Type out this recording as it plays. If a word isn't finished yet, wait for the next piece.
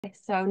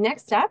So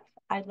next up,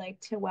 I'd like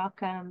to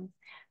welcome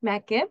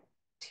Matt Gibb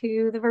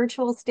to the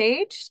virtual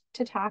stage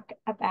to talk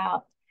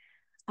about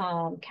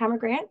Camera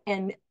Grant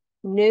and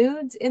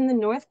nudes in the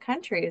North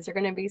Country. Is there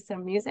going to be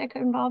some music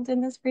involved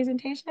in this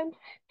presentation?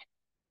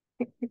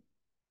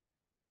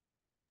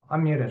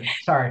 I'm muted.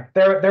 Sorry.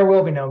 There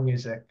will be no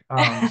music.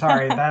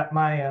 Sorry that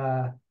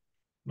my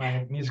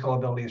musical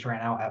abilities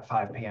ran out at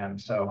 5 p.m.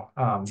 So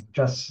All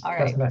just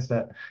right. missed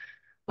it.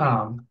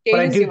 Well, But stage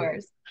I is do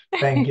yours.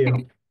 thank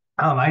you.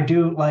 I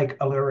do like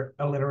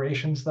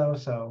alliterations though.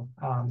 So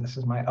this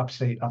is my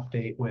upstate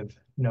update with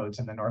nodes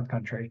in the North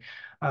Country.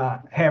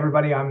 Hey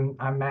everybody, I'm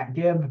Matt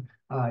Gibb.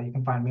 You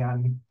can find me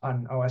on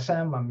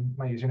OSM.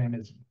 My username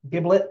is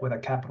Giblet with a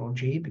capital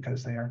G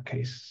because they are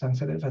case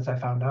sensitive, as I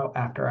found out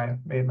after I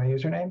made my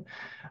username.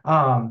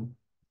 Um,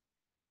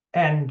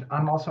 and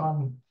I'm also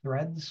on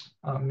Threads,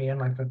 me and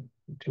like the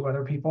two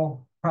other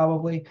people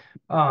probably.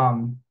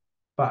 Um,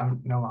 but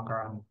I'm no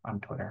longer on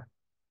Twitter.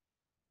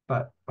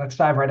 But let's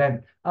dive right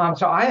in.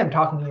 So I am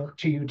talking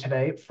to you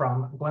today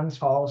from Glens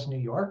Falls, New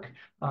York.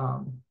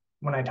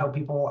 When I tell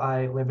people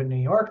I live in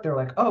New York, they're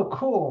like, "Oh,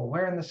 cool.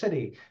 Where in the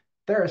city?"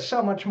 There is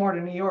so much more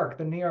to New York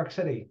than New York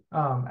City,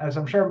 as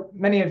I'm sure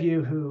many of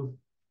you who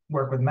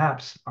work with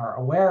maps are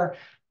aware.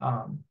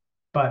 Um,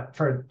 but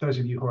for those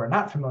of you who are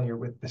not familiar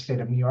with the state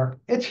of New York,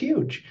 it's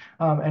huge,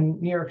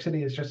 and New York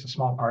City is just a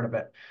small part of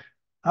it.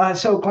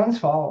 So Glens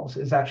Falls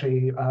is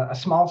actually a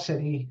small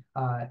city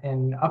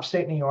in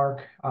upstate New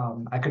York.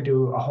 I could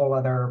do a whole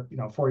other,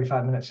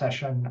 45-minute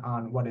session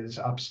on what is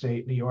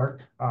upstate New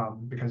York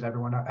because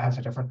everyone has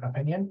a different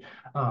opinion.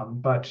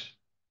 But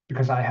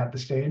because I have the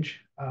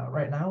stage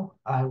right now,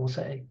 I will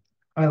say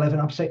I live in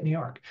upstate New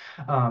York,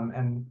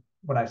 and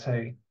what I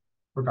say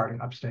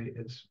regarding upstate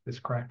is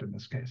correct in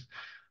this case.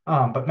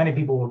 But many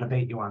people will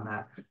debate you on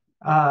that.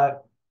 Uh,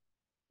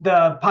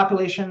 the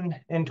population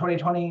in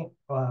 2020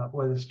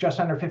 was just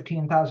under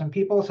 15,000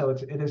 people, so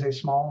it is a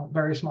small,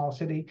 very small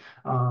city.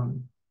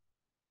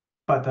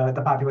 But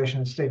the population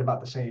has stayed about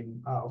the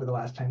same over the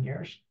last 10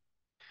 years.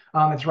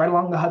 It's right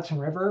along the Hudson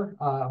River,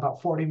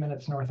 about 40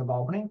 minutes north of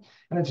Albany,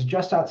 and it's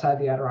just outside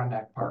the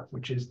Adirondack Park,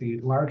 which is the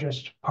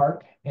largest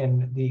park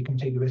in the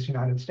contiguous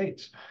United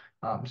States.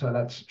 So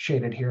that's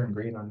shaded here in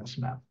green on this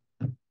map.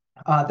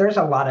 There's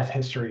a lot of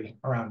history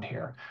around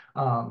here,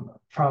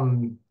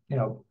 from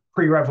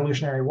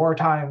pre-Revolutionary War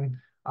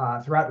time,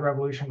 throughout the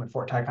Revolution with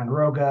Fort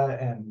Ticonderoga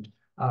and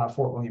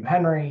Fort William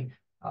Henry,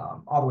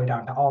 all the way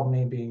down to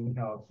Albany being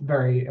a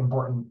very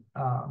important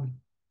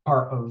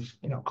part of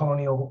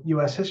colonial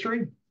U.S.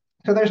 history.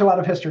 So there's a lot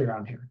of history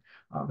around here.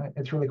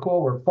 It's really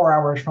cool. We're 4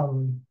 hours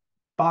from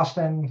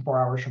Boston, 4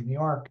 hours from New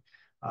York,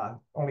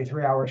 only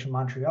 3 hours from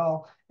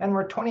Montreal, and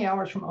we're 20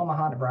 hours from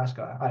Omaha,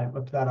 Nebraska. I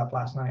looked that up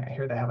last night. I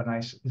hear they have a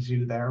nice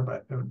zoo there,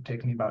 but it would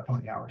take me about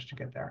 20 hours to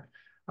get there.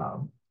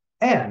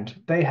 And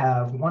they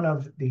have one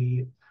of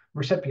the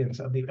recipients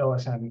of the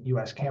OSM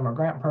US Camera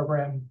Grant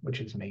Program,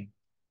 which is me.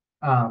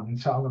 So I'm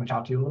going to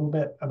talk to you a little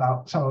bit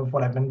about some of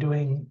what I've been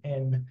doing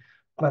in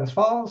Glens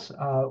Falls,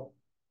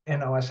 in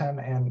OSM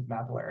and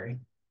Mapillary.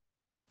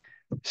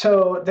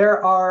 So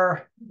there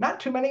are not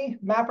too many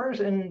mappers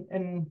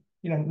in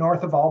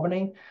north of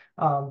Albany,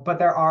 but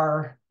there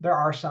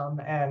are some,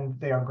 and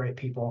they are great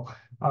people.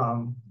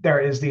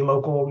 There is the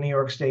local New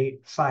York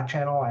State Slack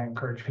channel. I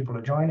encourage people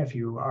to join if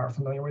you are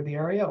familiar with the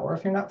area, or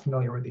if you're not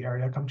familiar with the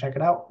area, come check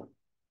it out.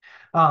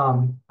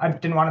 I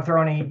didn't want to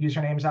throw any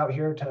usernames out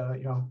here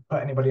to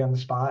put anybody on the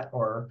spot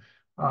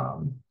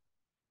um,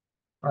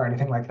 or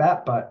anything like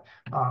that, but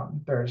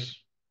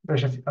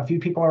there's a few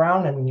people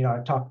around, and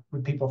I talk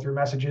with people through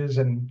messages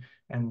and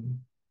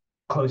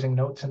closing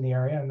notes in the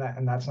area,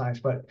 and that's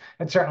nice. But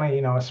it's certainly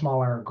a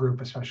smaller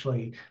group,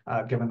 especially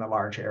given the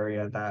large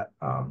area that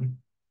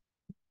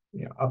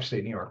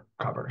upstate New York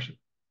covers.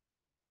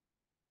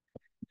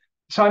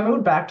 So I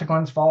moved back to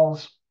Glens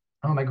Falls.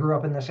 I grew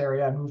up in this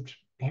area. I moved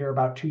here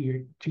about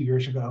 2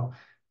 years ago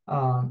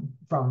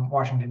from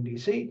Washington,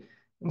 D.C.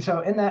 And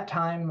so in that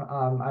time,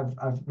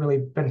 I've really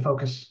been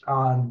focused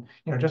on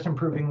just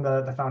improving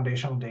the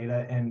foundational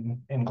data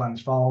in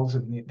Glens Falls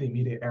and the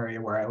immediate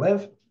area where I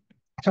live.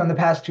 So in the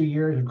past 2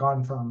 years, we've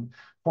gone from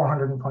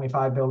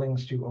 425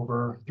 buildings to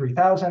over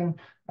 3,000,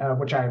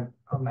 which I'm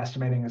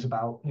estimating is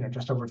about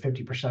just over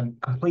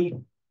 50% complete.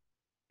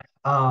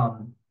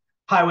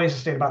 Highways have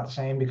stayed about the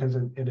same because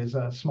it is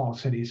a small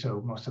city, so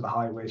most of the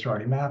highways are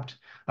already mapped.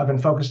 I've been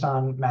focused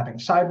on mapping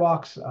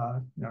sidewalks,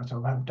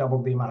 so I've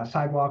doubled the amount of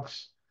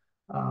sidewalks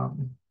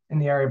in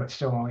the area, but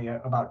still only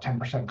about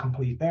 10%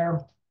 complete there.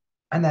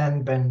 And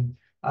then been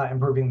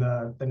improving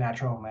the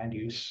natural land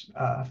use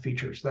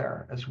features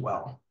there as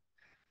well.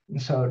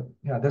 And so,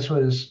 this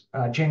was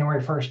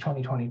January 1st,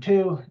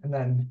 2022, and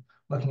then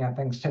looking at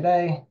things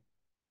today,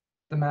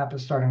 the map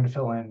is starting to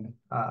fill in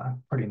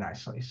pretty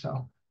nicely.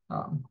 So.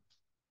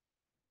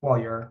 While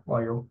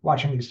you're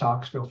watching these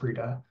talks, feel free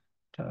to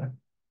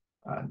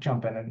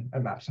jump in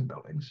and map some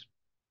buildings.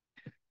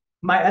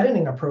 My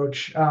editing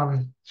approach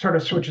sort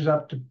of switches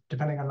up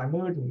depending on my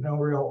mood, and no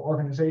real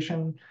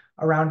organization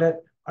around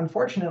it.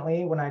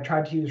 Unfortunately, when I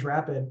tried to use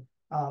Rapid,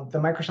 the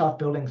Microsoft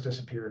buildings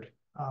disappeared.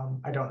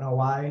 I don't know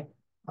why.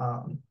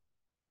 Um,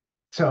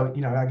 so,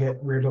 I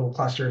get weird little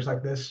clusters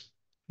like this,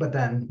 but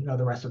then,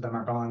 the rest of them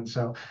are gone.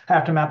 So I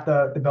have to map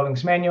the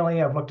buildings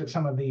manually. I've looked at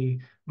some of the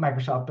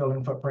Microsoft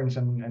building footprints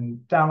and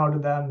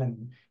downloaded them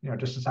and,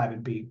 just decided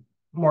to be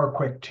more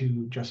quick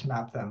to just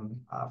map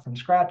them from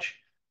scratch.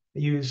 I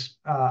use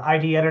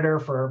ID editor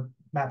for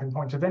mapping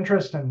points of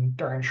interest and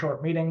during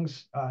short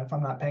meetings if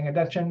I'm not paying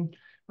attention.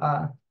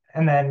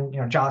 And then,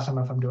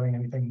 JOSM if I'm doing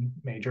anything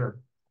major.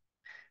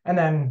 And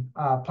then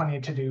plenty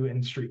to do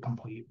in Street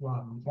Complete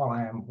while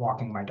I am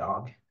walking my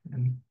dog.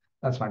 And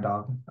that's my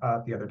dog.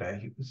 The other day,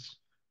 he was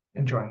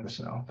enjoying the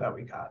snow that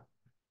we got.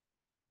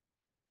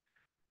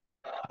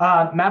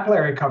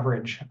 Mapillary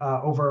coverage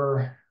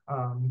over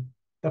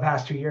the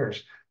past 2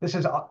 years. This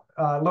is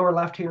lower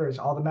left here is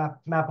all the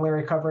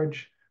Mapillary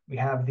coverage. We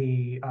have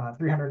the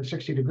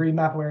 360-degree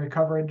Mapillary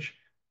coverage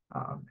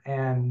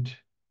and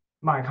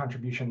my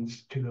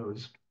contributions to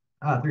those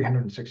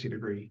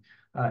 360-degree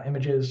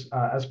images.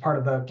 As part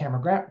of the camera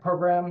grant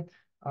program,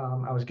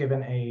 I was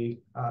given a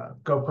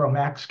GoPro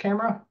Max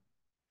camera,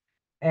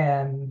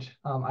 and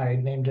I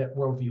named it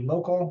Worldview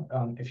Local.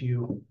 If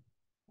you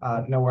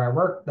know where I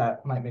work,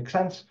 that might make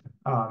sense.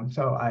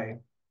 So I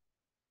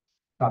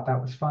thought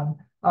that was fun.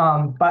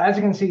 But as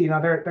you can see,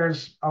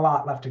 there's a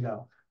lot left to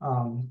go.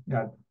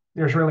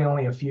 There's really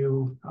only a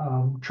few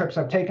trips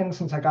I've taken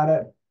since I got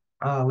it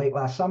late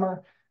last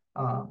summer.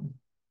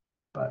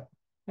 But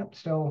yep,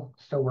 still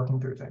working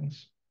through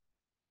things.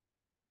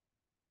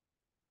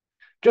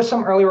 Just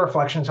some early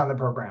reflections on the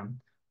program.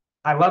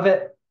 I love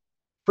it.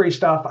 Free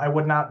stuff. I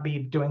would not be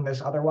doing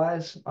this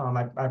otherwise.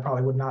 I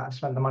probably would not have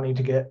spent the money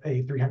to get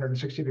a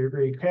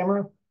 360-degree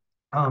camera.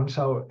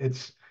 So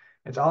it's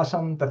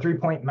awesome. The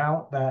 3-point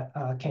mount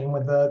that came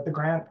with the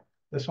grant,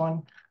 this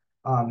one,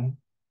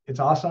 it's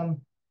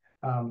awesome.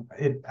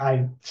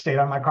 I stayed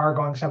on my car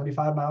going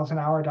 75 miles an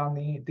hour down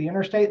the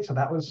interstate, so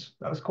that was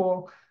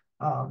cool.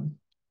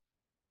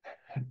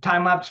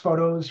 Time-lapse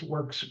photos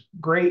works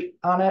great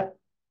on it.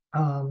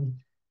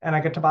 And I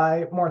get to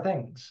buy more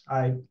things.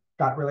 I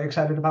got really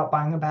excited about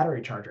buying a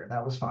battery charger.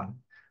 That was fun.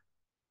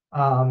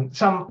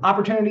 Some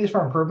opportunities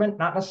for improvement,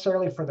 not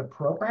necessarily for the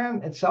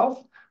program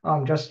itself,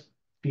 just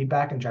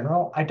feedback in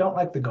general. I don't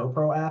like the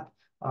GoPro app.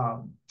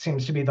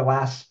 Seems to be the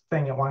last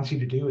thing it wants you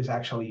to do is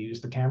actually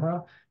use the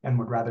camera and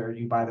would rather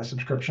you buy the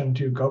subscription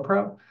to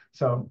GoPro.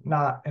 So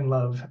not in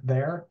love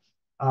there.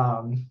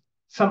 Some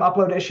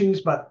upload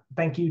issues, but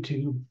thank you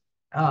to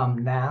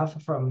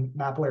Nav from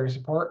Mapillary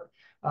support.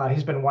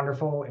 He's been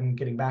wonderful in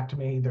getting back to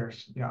me.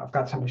 I've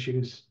got some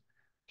issues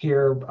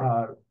here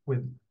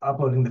with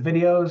uploading the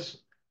videos,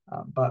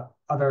 but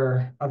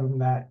other than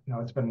that,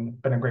 it's been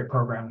a great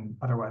program.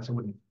 Otherwise, I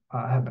wouldn't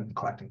have been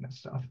collecting this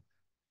stuff.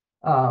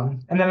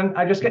 And then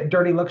I just get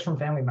dirty looks from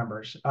family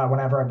members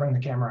whenever I bring the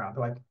camera out.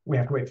 They're like, we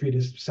have to wait for you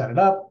to set it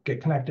up,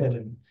 get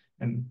connected,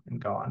 and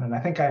go on. And I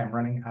think I am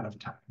running out of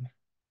time.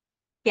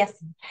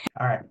 Yes.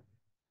 All right.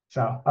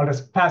 So I'll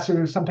just pass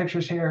through some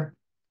pictures here.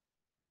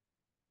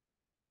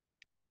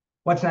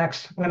 What's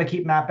next? I'm going to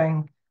keep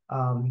mapping.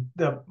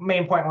 The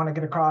main point I want to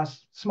get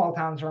across, small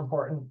towns are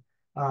important.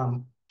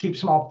 Keep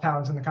small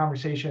towns in the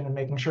conversation and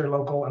making sure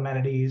local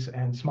amenities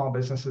and small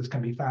businesses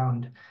can be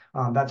found.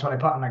 That's what I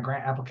put on my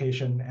grant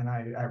application, and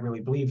I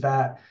really believe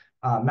that.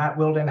 Matt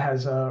Wilden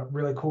has a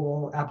really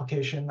cool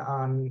application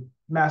on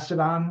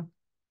Mastodon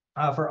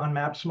for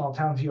Unmapped Small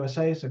Towns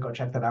USA, so go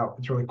check that out.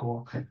 It's really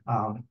cool.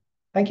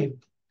 Thank you.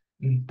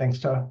 And thanks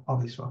to all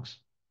these folks.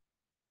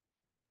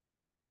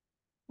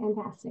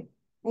 Fantastic.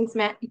 Thanks,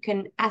 Matt. You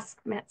can ask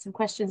Matt some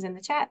questions in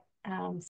the chat.